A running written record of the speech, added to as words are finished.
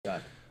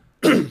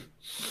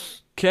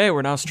Okay,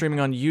 we're now streaming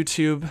on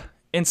YouTube,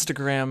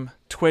 Instagram,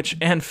 Twitch,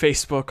 and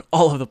Facebook,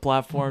 all of the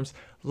platforms.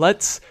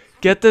 Let's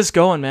get this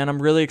going, man.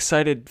 I'm really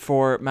excited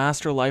for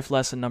Master Life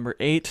Lesson number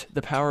 8,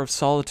 The Power of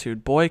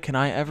Solitude. Boy, can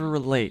I ever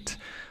relate.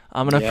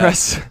 I'm gonna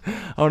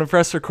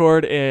press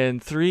record in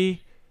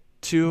 3,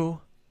 2,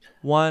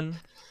 1.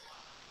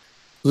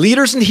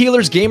 Leaders and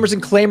healers, gamers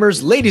and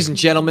claimers, ladies and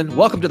gentlemen,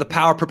 welcome to the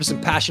Power, Purpose,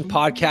 and Passion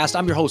podcast.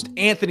 I'm your host,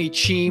 Anthony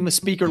Cheem,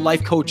 speaker,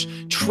 life coach,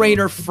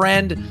 trainer,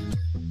 friend,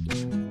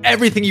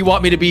 everything you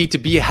want me to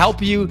be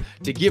help you,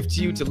 to give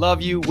to you, to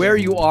love you, where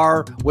you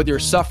are, whether you're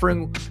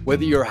suffering,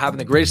 whether you're having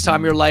the greatest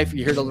time of your life.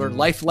 You're here to learn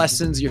life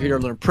lessons. You're here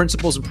to learn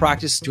principles and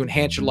practices to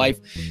enhance your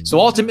life. So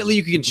ultimately,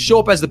 you can show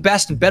up as the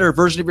best and better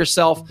version of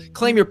yourself,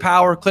 claim your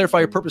power, clarify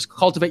your purpose,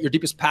 cultivate your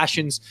deepest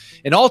passions,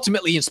 and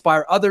ultimately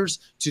inspire others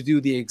to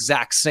do the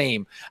exact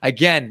same.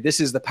 Again, this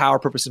is the Power,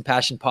 Purpose, and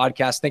Passion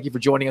podcast. Thank you for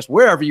joining us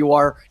wherever you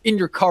are, in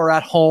your car,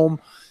 at home,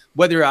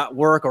 whether you're at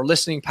work or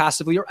listening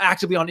passively or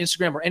actively on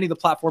Instagram or any of the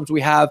platforms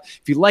we have.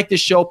 If you like this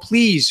show,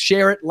 please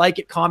share it, like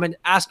it, comment,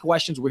 ask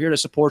questions. We're here to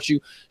support you,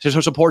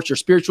 to support your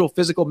spiritual,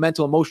 physical,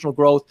 mental, emotional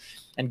growth,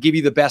 and give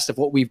you the best of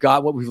what we've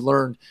got, what we've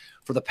learned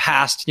for the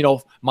past,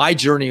 my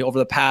journey over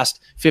the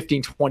past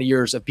 15, 20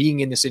 years of being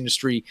in this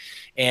industry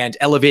and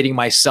elevating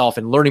myself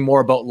and learning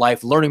more about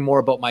life, learning more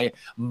about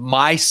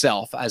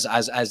myself as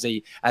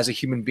a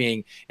human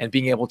being, and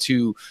being able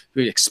to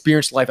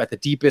experience life at the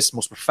deepest,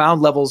 most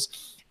profound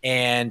levels,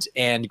 and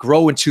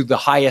grow into the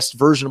highest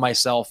version of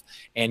myself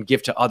and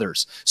give to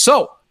others.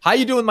 So how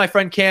you doing, my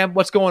friend Cam?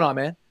 What's going on,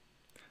 man?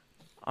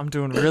 I'm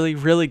doing really,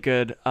 really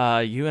good.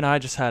 You and I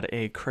just had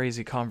a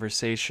crazy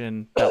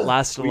conversation that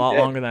lasted a lot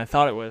longer than I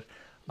thought it would.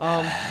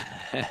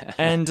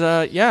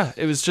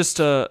 It was just,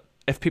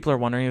 if people are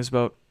wondering, it was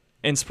about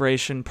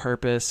inspiration,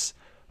 purpose,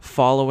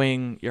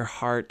 following your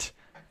heart,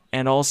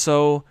 and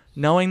also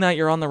knowing that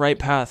you're on the right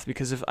path.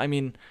 Because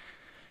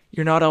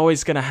you're not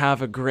always going to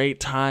have a great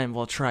time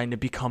while trying to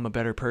become a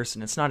better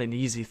person. It's not an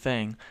easy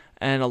thing.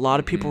 And a lot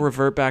of people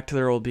revert back to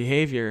their old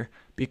behavior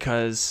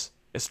because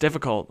it's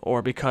difficult,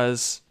 or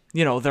because,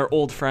 their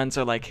old friends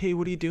are like, hey,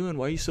 what are you doing?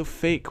 Why are you so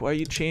fake? Why are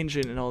you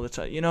changing? And all the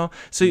time,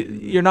 So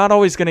you're not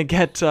always going to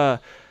get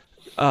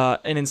an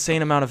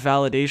insane amount of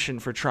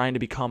validation for trying to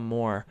become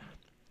more.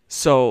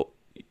 So,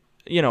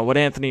 what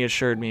Anthony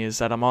assured me is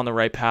that I'm on the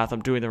right path.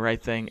 I'm doing the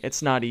right thing.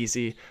 It's not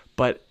easy,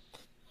 but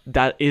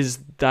that is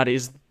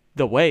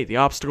the way. The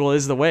obstacle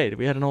is the way.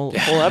 We had an whole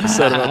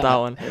episode about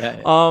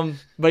that one.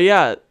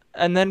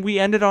 And then we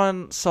ended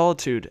on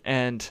solitude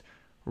and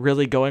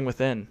really going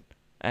within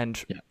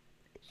and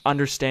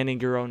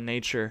understanding your own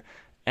nature.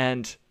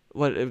 And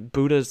what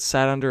Buddha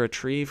sat under a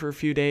tree for a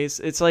few days.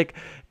 It's like,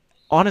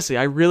 honestly,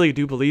 I really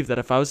do believe that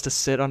if I was to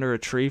sit under a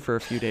tree for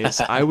a few days,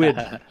 I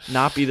would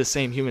not be the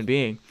same human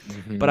being.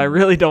 But I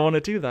really don't want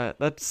to do that.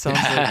 That sounds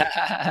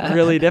like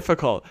really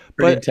difficult.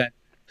 Pretty intense.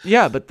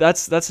 Yeah, but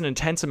that's an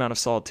intense amount of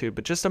solitude.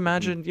 But just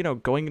imagine,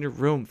 going in your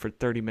room for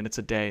 30 minutes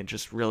a day and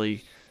just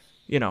really,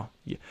 you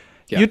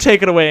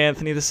take it away,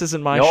 Anthony. This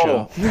isn't my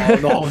show.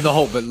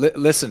 No. But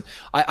listen,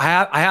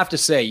 I have to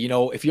say,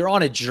 if you're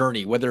on a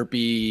journey, whether it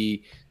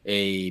be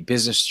a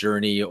business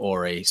journey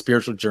or a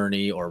spiritual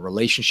journey or a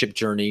relationship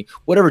journey,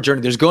 whatever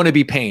journey, there's going to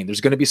be pain. There's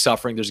going to be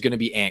suffering. There's going to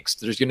be angst.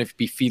 There's going to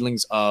be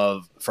feelings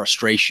of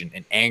frustration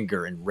and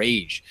anger and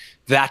rage.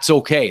 That's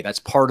okay. That's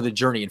part of the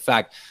journey. In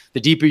fact, the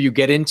deeper you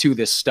get into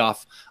this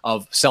stuff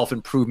of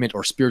self-improvement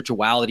or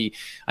spirituality,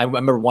 I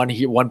remember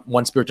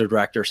one spiritual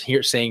director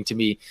here saying to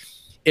me,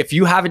 if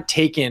you haven't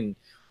taken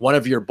one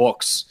of your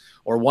books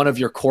or one of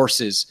your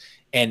courses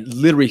and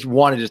literally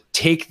wanted to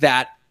take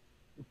that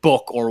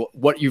book or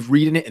what you've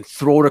read in it and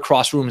throw it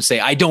across the room and say,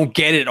 I don't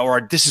get it,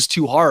 or this is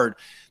too hard,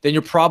 then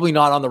you're probably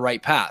not on the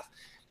right path,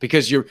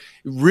 because you're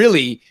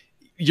really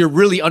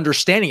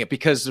understanding it,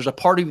 because there's a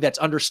part of you that's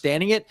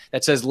understanding it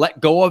that says,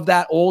 let go of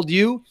that old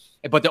you.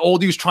 But the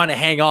old you is trying to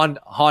hang on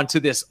to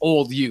this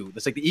old you.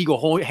 That's like the ego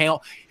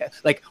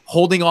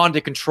holding on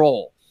to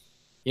control.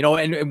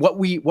 And what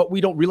we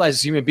don't realize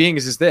as human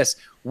beings is this: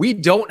 we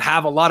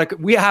have a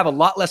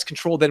lot less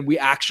control than we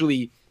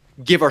actually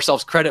give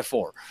ourselves credit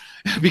for,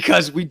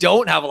 because we're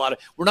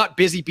not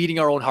busy beating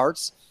our own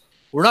hearts.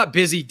 We're not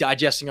busy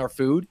digesting our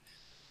food.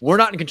 We're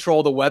not in control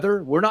of the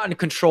weather. We're not in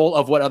control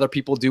of what other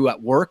people do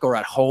at work or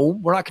at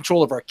home. We're not in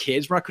control of our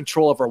kids. We're not in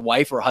control of our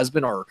wife or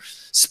husband or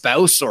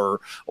spouse or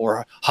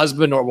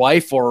husband or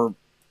wife or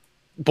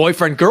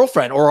boyfriend,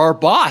 girlfriend, or our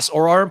boss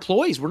or our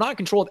employees. We're not in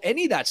control of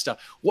any of that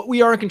stuff. What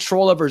we are in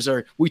control of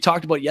we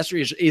talked about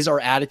yesterday, is our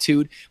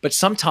attitude. But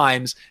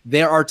sometimes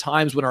there are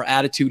times when our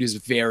attitude is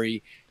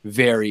very,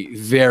 very,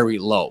 very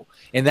low.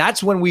 And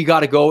that's when we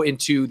got to go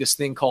into this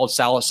thing called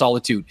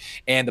solitude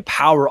and the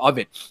power of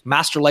it.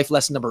 Master Life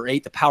Lesson number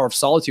 8, the power of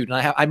solitude.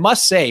 And I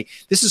must say,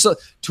 this is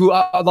to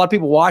a lot of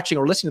people watching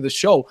or listening to this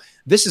show,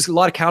 this is a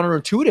lot of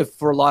counterintuitive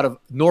for a lot of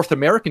North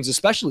Americans,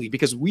 especially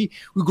because we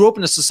grew up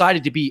in a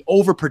society to be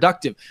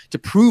overproductive, to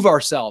prove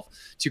ourselves,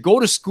 to go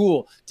to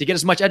school, to get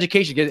as much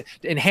education, to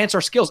enhance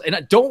our skills.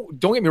 And don't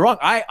get me wrong,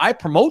 I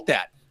promote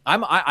that.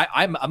 I'm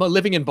a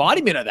living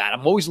embodiment of that.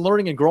 I'm always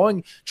learning and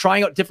growing,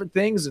 trying out different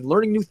things and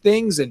learning new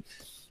things and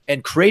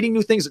creating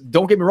new things.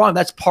 Don't get me wrong,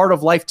 that's part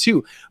of life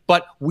too.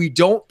 But we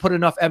don't put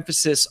enough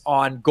emphasis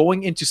on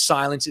going into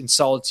silence and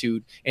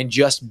solitude and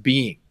just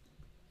being,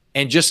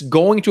 and just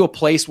going to a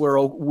place where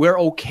we're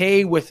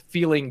okay with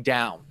feeling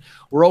down.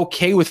 We're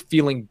okay with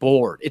feeling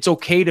bored. It's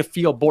okay to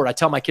feel bored. I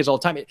tell my kids all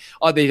the time,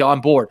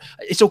 I'm bored.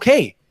 It's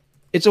okay.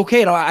 It's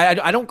okay.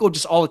 I don't go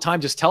just all the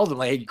time, just tell them,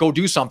 like, hey, go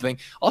do something.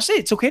 I'll say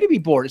it's okay to be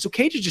bored. It's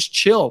okay to just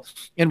chill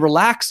and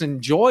relax and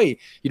enjoy.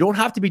 You don't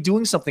have to be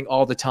doing something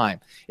all the time.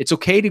 It's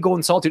okay to go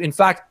in solitude. In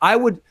fact, I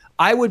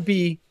would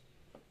be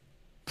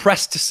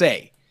pressed to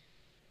say,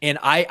 and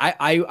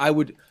I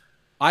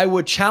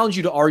would challenge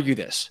you to argue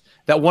this,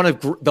 that one of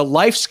the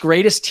life's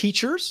greatest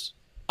teachers,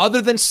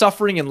 other than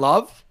suffering and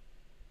love,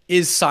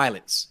 is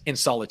silence and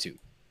solitude.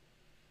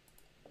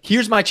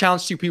 Here's my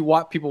challenge to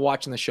people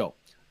watching the show.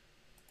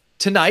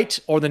 Tonight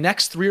or the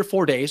next 3 or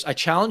 4 days, I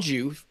challenge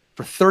you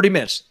for 30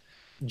 minutes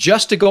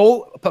just to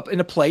go up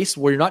in a place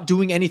where you're not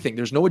doing anything.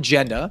 There's no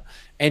agenda,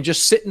 and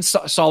just sit in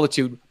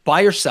solitude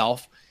by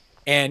yourself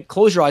and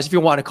close your eyes if you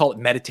want to call it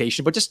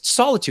meditation, but just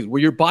solitude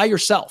where you're by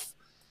yourself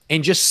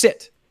and just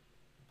sit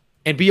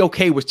and be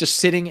okay with just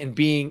sitting and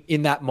being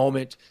in that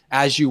moment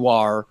as you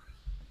are,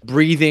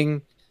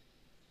 breathing,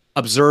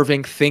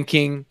 observing,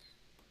 thinking,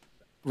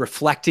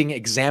 reflecting,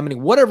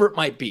 examining, whatever it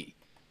might be.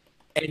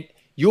 And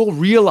you'll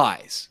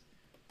realize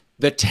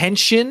the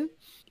tension,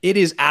 it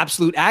is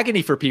absolute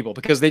agony for people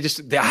because they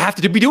have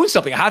to be doing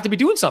something. I have to be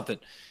doing something.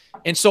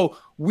 And so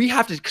we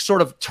have to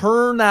sort of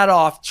turn that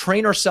off,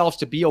 train ourselves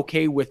to be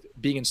okay with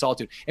being in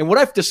solitude. And what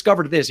I've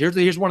discovered is,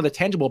 here's one of the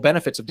tangible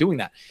benefits of doing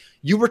that.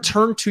 You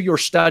return to your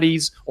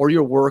studies or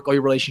your work or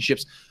your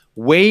relationships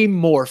way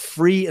more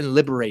free and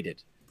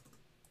liberated,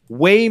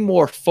 way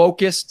more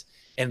focused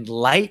and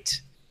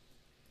light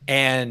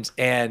and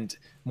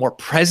more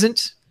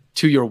present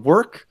to your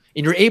work.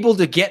 And you're able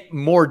to get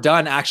more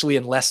done actually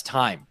in less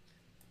time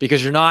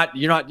because you're not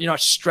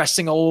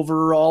stressing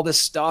over all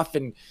this stuff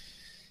and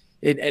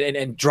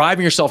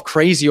driving yourself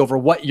crazy over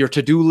what your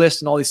to-do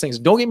list and all these things.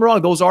 Don't get me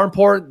wrong, those are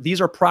important.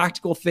 These are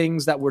practical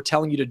things that we're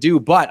telling you to do.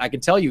 But I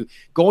can tell you,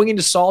 going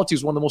into solitude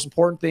is one of the most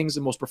important things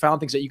and most profound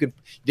things that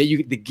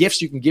the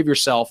gifts you can give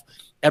yourself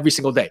every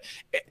single day.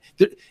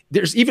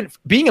 There's even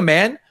being a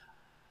man.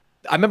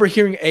 I remember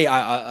hearing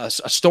a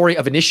story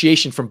of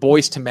initiation from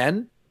boys to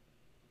men.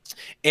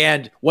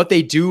 And what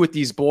they do with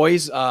these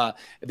boys,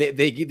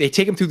 they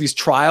take them through these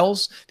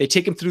trials. They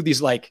take them through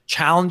these like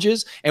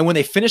challenges. And when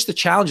they finish the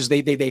challenges,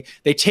 they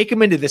take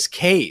them into this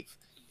cave,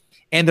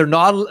 and they're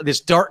not this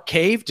dark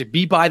cave to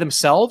be by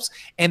themselves.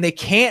 And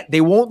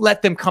they won't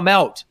let them come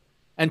out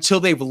until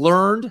they've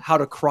learned how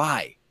to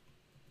cry,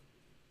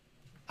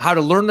 how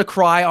to learn to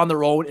cry on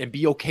their own and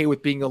be okay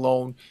with being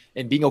alone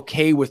and being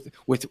okay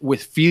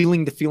with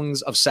feeling the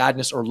feelings of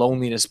sadness or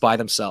loneliness by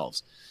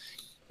themselves.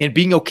 And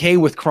being okay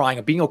with crying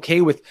and being okay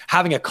with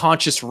having a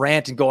conscious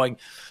rant and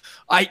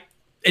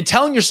and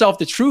telling yourself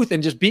the truth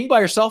and just being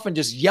by yourself and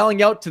just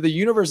yelling out to the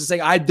universe and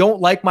saying, I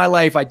don't like my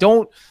life.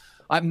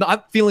 I'm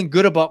not feeling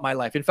good about my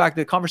life. In fact,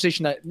 the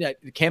conversation that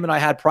Cam and I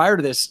had prior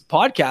to this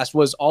podcast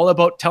was all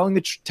about telling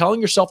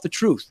yourself the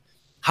truth.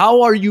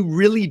 How are you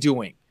really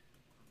doing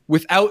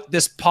without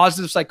this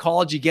positive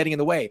psychology getting in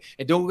the way?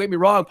 And don't get me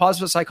wrong,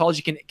 positive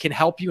psychology can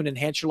help you and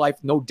enhance your life,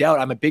 no doubt.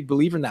 I'm a big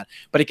believer in that,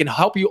 but it can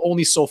help you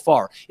only so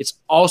far. It's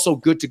also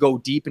good to go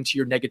deep into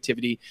your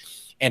negativity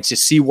and to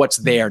see what's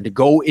there, to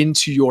go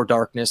into your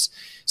darkness,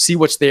 see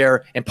what's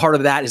there. And part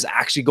of that is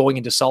actually going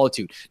into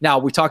solitude. Now,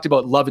 we talked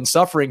about love and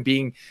suffering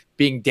being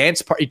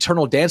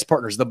eternal dance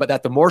partners, but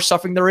that the more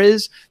suffering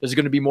there's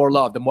going to be more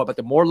love. But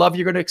the more love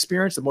you're going to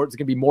experience, the more there's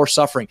going to be more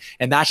suffering.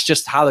 And that's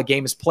just how the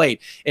game is played.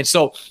 And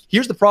so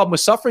here's the problem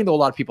with suffering, though.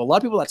 A lot of people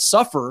that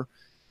suffer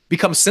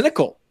become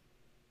cynical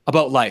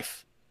about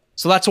life.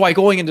 So that's why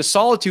going into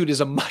solitude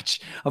is a much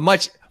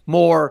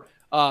more,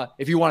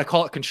 if you want to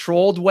call it,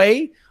 controlled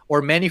way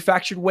or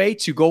manufactured way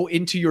to go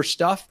into your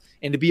stuff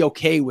and to be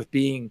okay with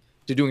doing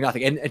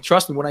nothing. And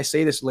trust me when I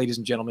say this, ladies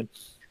and gentlemen,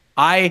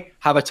 I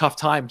have a tough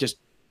time just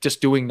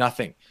doing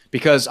nothing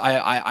because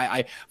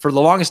I for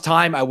the longest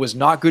time, I was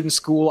not good in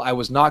school. I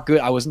was not good.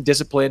 I wasn't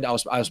disciplined. I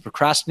was a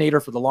procrastinator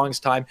for the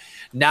longest time.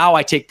 Now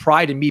I take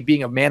pride in me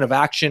being a man of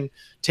action,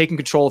 taking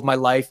control of my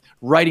life,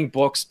 writing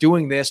books,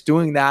 doing this,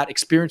 doing that,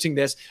 experiencing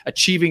this,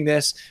 achieving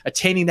this,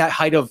 attaining that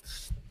height of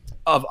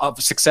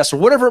success or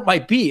whatever it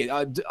might be.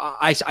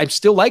 I'm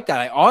still like that.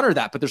 I honor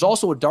that, but there's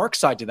also a dark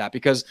side to that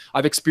because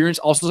I've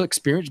experienced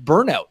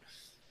burnout.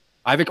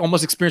 I've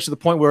almost experienced to the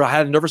point where I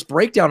had a nervous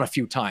breakdown a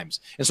few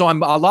times. And so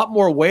I'm a lot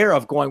more aware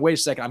of going, wait a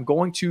second, I'm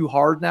going too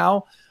hard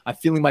now. I'm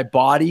feeling my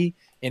body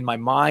and my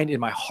mind and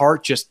my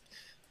heart just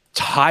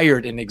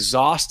tired and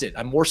exhausted.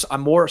 I'm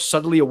more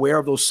subtly aware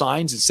of those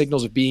signs and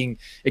signals of being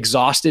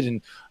exhausted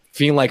and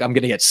feeling like I'm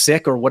going to get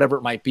sick or whatever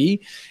it might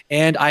be.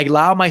 And I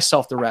allow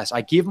myself the rest. I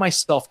give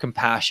myself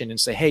compassion and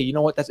say, hey, you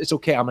know what? It's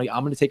okay. I'm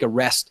going to take a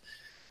rest.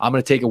 I'm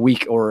going to take a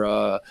week or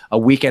a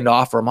weekend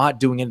off, or I'm not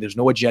doing it. There's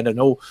no agenda,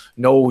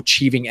 no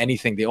achieving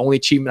anything. The only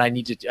achievement I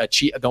need to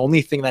achieve, the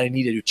only thing that I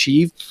need to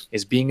achieve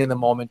is being in the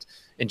moment,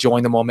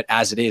 enjoying the moment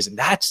as it is. And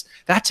that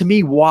to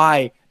me,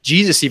 why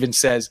Jesus even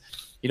says,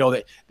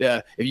 that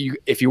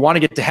if you want to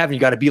get to heaven, you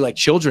got to be like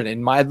children.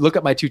 And look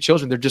at my two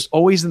children. They're just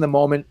always in the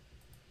moment,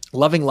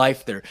 loving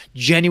life. They're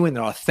genuine,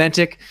 they're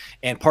authentic.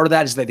 And part of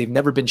that is that they've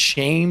never been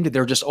shamed.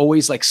 They're just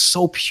always like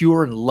so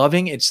pure and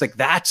loving. It's like,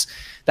 that's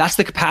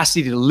the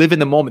capacity to live in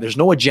the moment. There's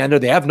no agenda.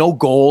 They have no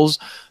goals.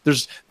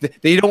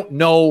 They don't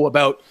know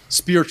about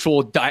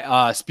spiritual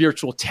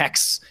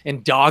texts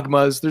and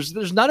dogmas.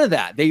 There's none of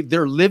that.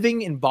 They're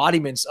living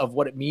embodiments of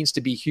what it means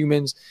to be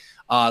humans,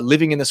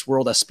 living in this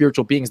world as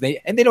spiritual beings.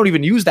 They don't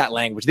even use that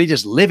language. They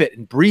just live it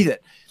and breathe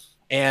it.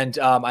 And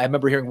I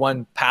remember hearing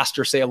one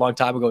pastor say a long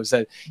time ago,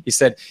 he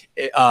said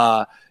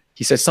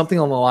something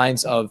on the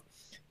lines of,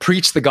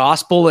 preach the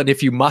gospel, and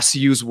if you must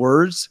use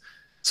words.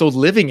 So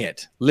living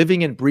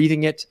and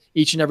breathing it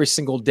each and every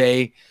single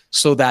day,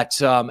 so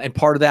that and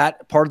part of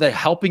that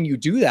helping you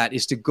do that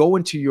is to go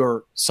into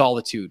your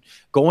solitude,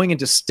 going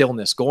into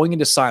stillness, going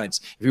into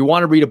silence. If you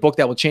want to read a book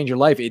that will change your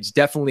life, it's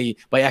definitely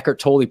by Eckhart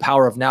Tolle,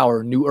 Power of Now,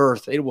 or New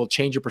Earth. It will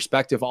change your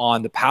perspective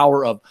on the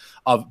power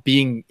of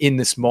being in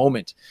this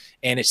moment.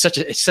 And it's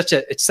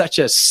such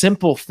a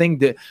simple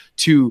thing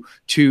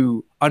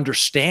to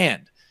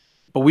understand.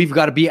 But we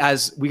got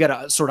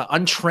to sort of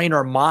untrain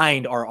our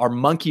mind, our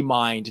monkey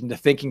mind, into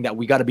thinking that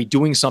we got to be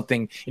doing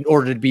something in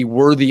order to be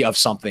worthy of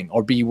something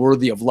or be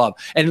worthy of love.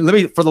 And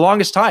for the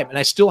longest time, and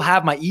I still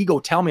have my ego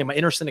tell me, my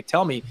inner cynic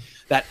tell me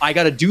that I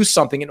got to do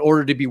something in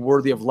order to be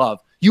worthy of love.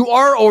 You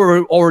are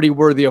already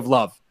worthy of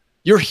love.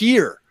 You're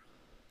here.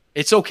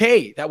 It's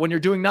okay that when you're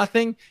doing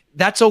nothing,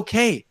 that's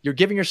okay. You're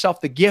giving yourself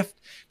the gift,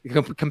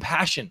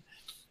 compassion.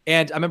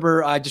 And I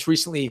remember just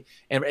recently,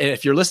 and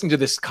if you're listening to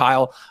this,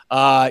 Kyle,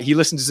 he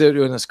listens to it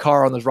in his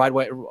car on his ride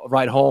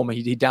home.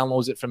 He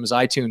downloads it from his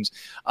iTunes,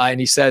 and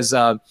he says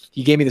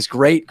he gave me this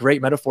great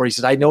metaphor. He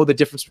said, "I know the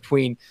difference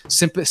between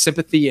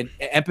sympathy and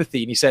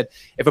empathy." And he said,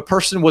 if a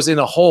person was in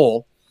a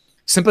hole,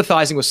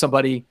 sympathizing with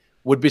somebody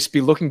would just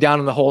be looking down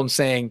in the hole and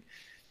saying,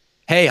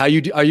 "Hey, are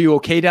you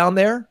okay down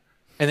there?"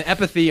 And the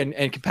empathy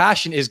and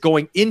compassion is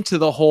going into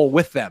the hole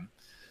with them.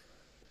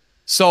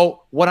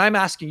 So what I'm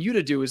asking you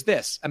to do is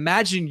this: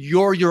 imagine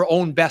you're your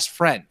own best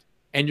friend,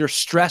 and you're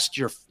stressed,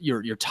 you're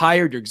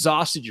tired, you're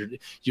exhausted,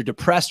 you're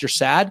depressed, you're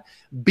sad.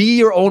 Be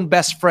your own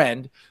best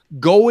friend.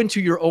 Go into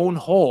your own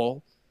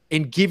hole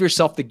and give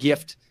yourself the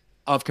gift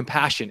of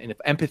compassion and of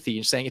empathy,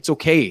 and saying it's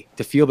okay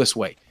to feel this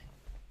way.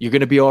 You're going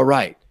to be all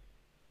right.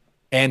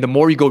 And the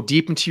more you go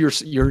deep into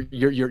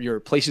your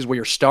places where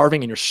you're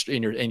starving and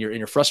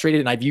you're frustrated,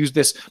 and I've used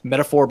this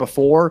metaphor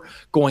before,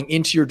 going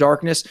into your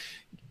darkness,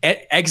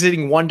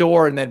 exiting one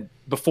door, and then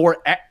before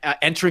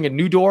entering a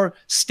new door,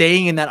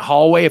 staying in that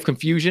hallway of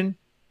confusion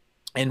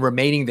and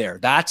remaining there.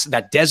 That's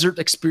that desert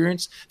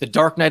experience. The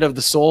dark night of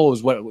the soul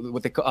is what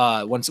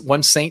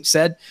one saint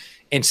said,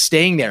 and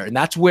staying there. And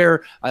that's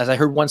where, as I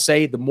heard one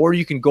say, the more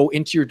you can go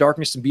into your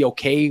darkness and be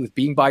okay with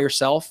being by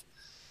yourself,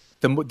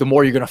 the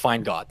more you're going to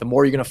find God, the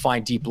more you're going to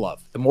find deep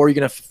love, the more you're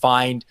going to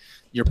find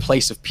your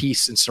place of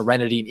peace and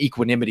serenity and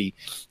equanimity,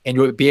 and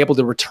you'll be able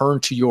to return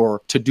to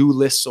your to-do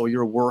lists or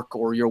your work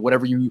or your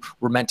whatever you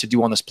were meant to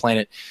do on this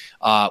planet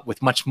with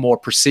much more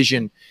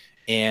precision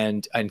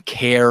and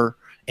care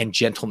and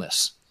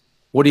gentleness.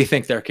 What do you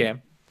think there,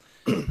 Cam?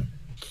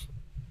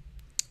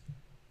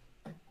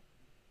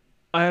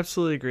 I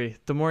absolutely agree.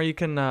 The more you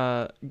can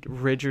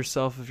rid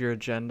yourself of your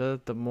agenda,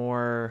 the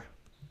more,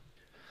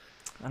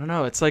 I don't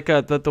know. It's like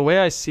the way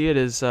I see it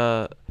is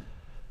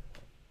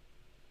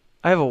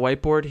I have a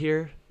whiteboard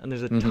here, and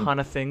there's a ton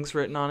of things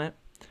written on it.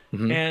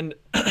 And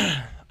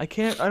I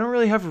don't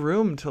really have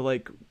room to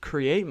like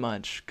create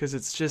much because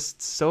it's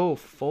just so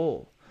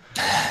full.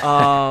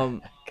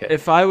 Okay.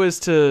 If I was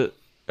to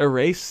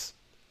erase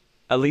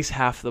at least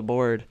half the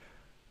board,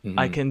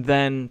 I can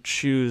then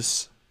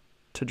choose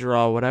to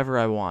draw whatever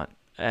I want.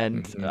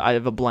 And I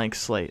have a blank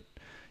slate.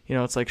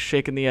 It's like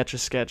shaking the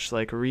Etch-a-Sketch,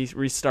 like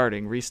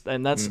restarting.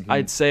 And that's,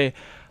 I'd say,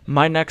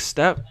 my next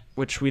step,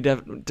 which we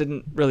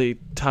didn't really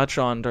touch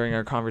on during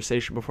our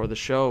conversation before the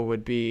show,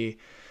 would be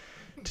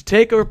to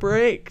take a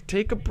break,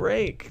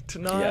 to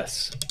not,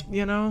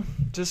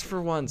 just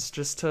for once,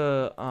 just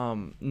to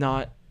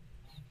not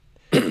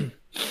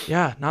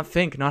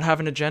think, not have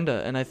an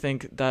agenda. And I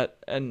think that,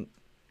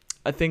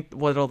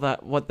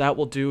 what that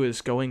will do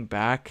is, going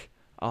back,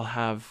 I'll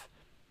have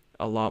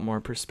a lot more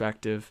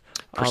perspective.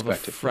 I'll have a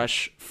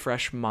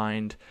fresh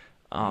mind.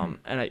 And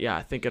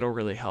I think it'll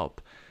really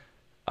help.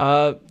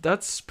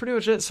 That's pretty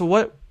much it. So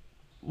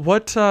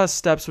what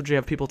steps would you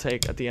have people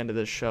take at the end of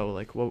this show?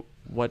 Like what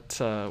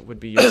would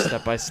be your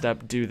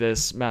step-by-step do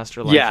this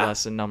master life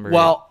lesson number?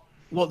 Well,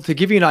 to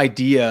give you an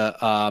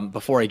idea,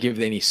 before I give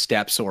any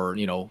steps or,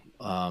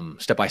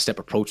 step-by-step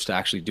approach to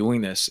actually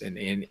doing this. And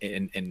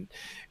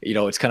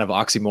it's kind of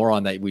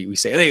oxymoron that we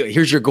say, hey,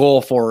 here's your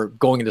goal for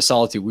going into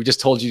solitude. We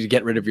just told you to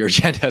get rid of your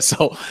agenda.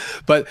 So,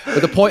 but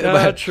the point,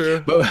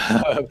 true.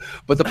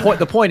 But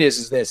the point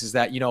is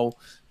that,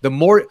 the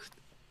more,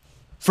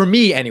 for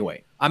me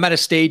anyway, I'm at a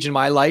stage in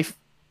my life,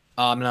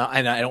 and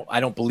I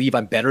don't believe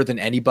I'm better than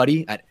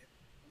anybody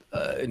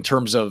in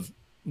terms of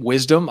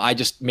wisdom. I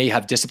just may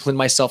have disciplined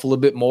myself a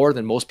little bit more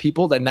than most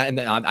people. And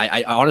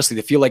I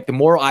honestly feel like the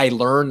more I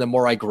learn, the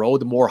more I grow,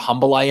 the more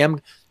humble I am,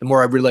 the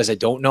more I realize I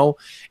don't know.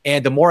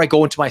 And the more I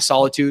go into my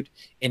solitude,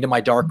 into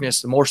my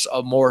darkness, the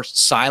more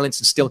silence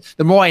and still,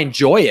 the more I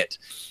enjoy it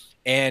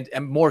and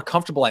more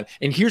comfortable I am.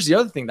 And here's the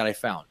other thing that I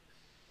found.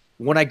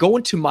 When I go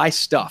into my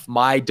stuff,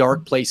 my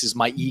dark places,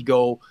 my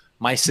ego,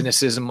 my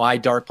cynicism, my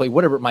dark place,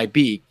 whatever it might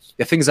be,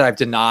 the things that I've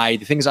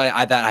denied, the things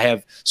that I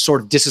have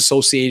sort of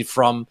disassociated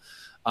from,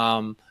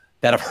 that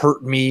have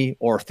hurt me,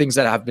 or things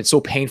that have been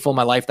so painful in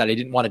my life that I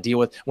didn't want to deal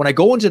with. When I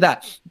go into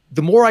that,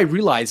 the more I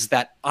realize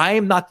that I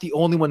am not the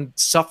only one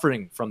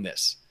suffering from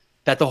this,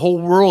 that the whole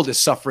world is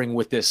suffering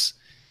with this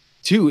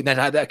too. And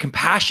that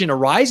compassion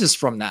arises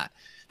from that,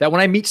 that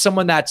when I meet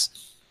someone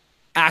that's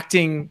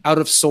acting out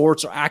of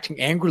sorts or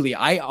acting angrily,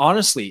 I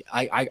honestly,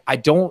 I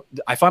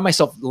find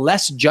myself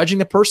less judging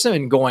the person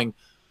and going,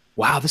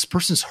 wow, this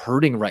person's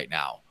hurting right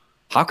now.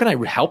 How can I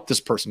help this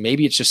person?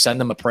 Maybe it's just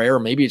send them a prayer, or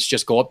maybe it's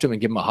just go up to them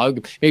and give them a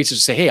hug. Maybe it's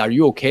just say, hey, are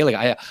you okay?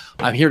 Like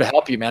I'm here to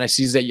help you, man. I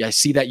see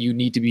that you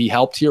need to be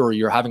helped here, or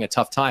you're having a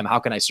tough time. How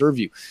can I serve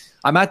you?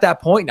 I'm at that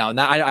point now. And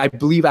I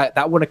believe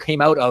that wouldn't have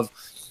came out of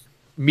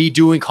me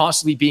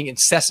constantly being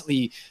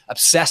incessantly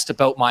obsessed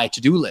about my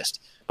to-do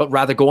list, but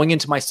rather going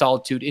into my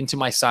solitude, into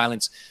my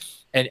silence,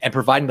 and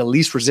providing the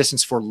least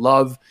resistance for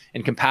love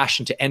and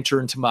compassion to enter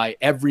into my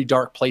every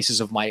dark places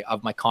of my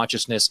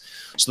consciousness,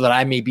 so that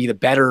I may be the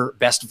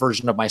best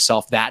version of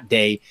myself that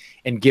day,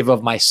 and give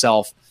of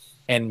myself,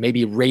 and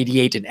maybe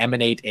radiate and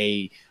emanate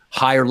a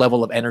higher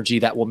level of energy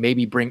that will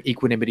maybe bring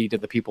equanimity to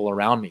the people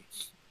around me.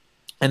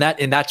 And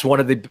that's one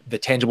of the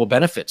tangible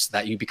benefits,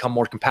 that you become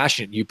more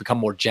compassionate, you become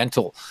more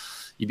gentle,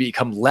 you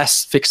become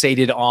less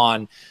fixated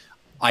on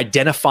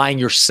identifying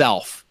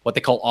yourself, what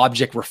they call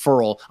object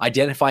referral,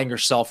 identifying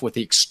yourself with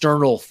the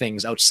external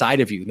things outside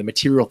of you, the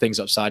material things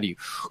outside of you.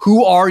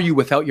 Who are you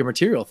without your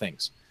material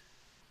things?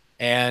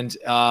 And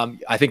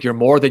I think you're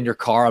more than your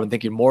car. I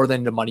think you're more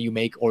than the money you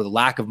make or the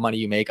lack of money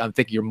you make. I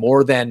think you're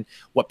more than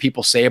what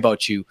people say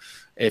about you.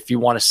 If you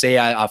want to say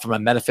from a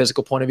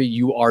metaphysical point of view,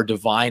 you are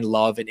divine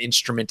love, an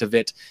instrument of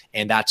it,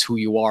 and that's who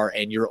you are.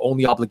 And your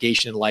only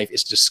obligation in life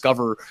is to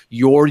discover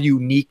your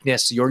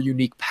uniqueness, your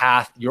unique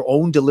path, your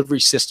own delivery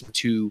system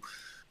to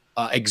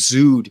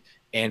exude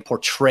and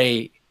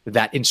portray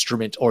that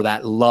instrument or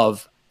that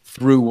love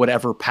through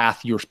whatever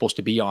path you're supposed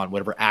to be on,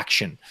 whatever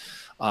action,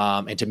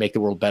 and to make the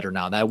world better.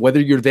 Now,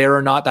 whether you're there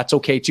or not, that's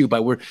okay too.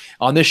 But we're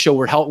on this show,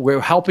 we're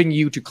helping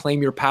you to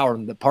claim your power.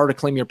 And the part of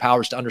claiming your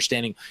power is to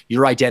understanding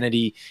your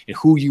identity and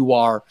who you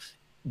are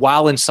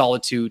while in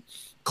solitude,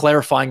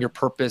 clarifying your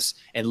purpose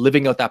and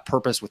living out that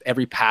purpose with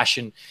every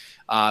passion,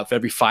 with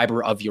every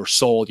fiber of your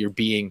soul, your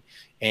being,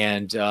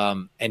 and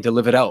to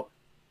live it out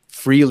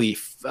freely,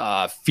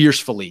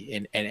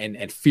 fiercely,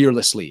 and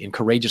fearlessly, and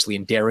courageously,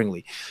 and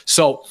daringly.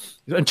 So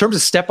in terms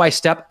of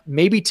step-by-step,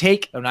 maybe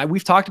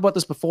we've talked about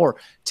this before,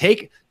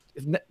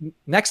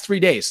 next 3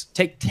 days,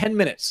 take 10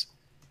 minutes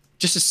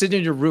just to sit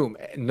in your room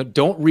and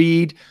don't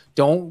read,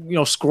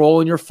 don't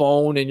scroll in your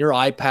phone and your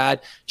iPad,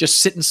 just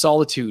sit in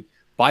solitude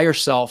by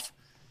yourself,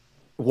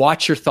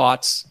 watch your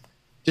thoughts,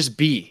 just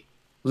be.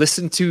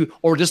 Listen to,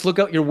 or just look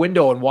out your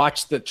window and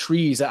watch the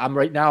trees. I'm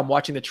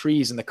watching the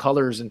trees and the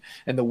colors and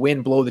the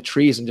wind blow the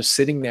trees, and just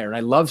sitting there. And I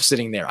love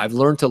sitting there. I've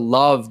learned to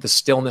love the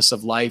stillness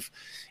of life,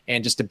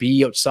 and just to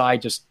be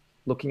outside, just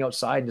looking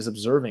outside and just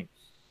observing.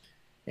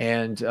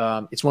 And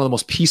it's one of the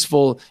most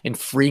peaceful and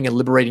freeing and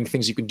liberating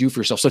things you can do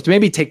for yourself. So to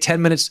maybe take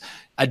 10 minutes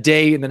a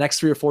day in the next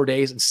 3 or 4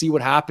 days and see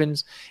what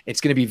happens.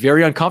 It's going to be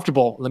very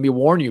uncomfortable. Let me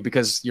warn you,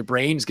 because your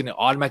brain is going to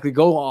automatically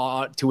go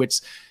on to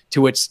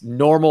its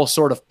normal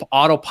sort of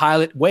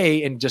autopilot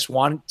way and just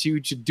want you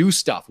to do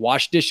stuff,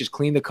 wash dishes,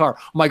 clean the car.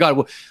 Oh my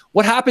God,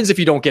 what happens if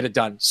you don't get it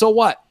done? So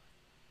what?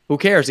 Who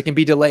cares? It can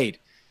be delayed.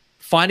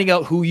 Finding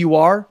out who you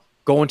are,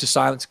 go into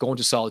silence, go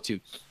into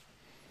solitude.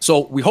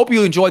 So we hope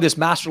you enjoy this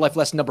Master Life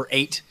lesson number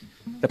 8,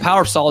 the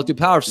power of solitude,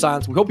 power of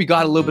silence. We hope you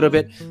got a little bit of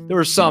it. There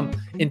were some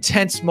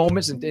intense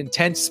moments and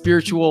intense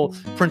spiritual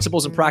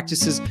principles and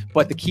practices,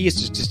 but the key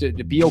is just to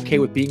be okay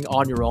with being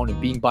on your own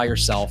and being by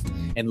yourself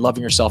and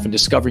loving yourself and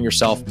discovering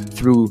yourself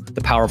through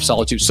the power of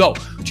solitude. So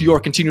to your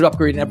continued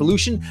upgrade and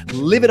evolution,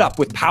 live it up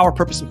with power,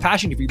 purpose, and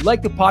passion. If you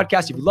like the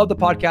podcast, if you love the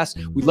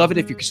podcast, we love it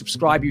if you can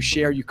subscribe, you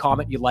share, you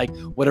comment, you like,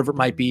 whatever it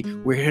might be.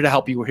 We're here to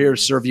help you. We're here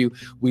to serve you.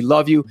 We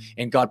love you,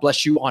 and God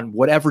bless you on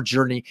whatever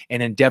journey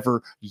and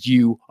endeavor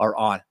you are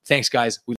on. Thanks, guys.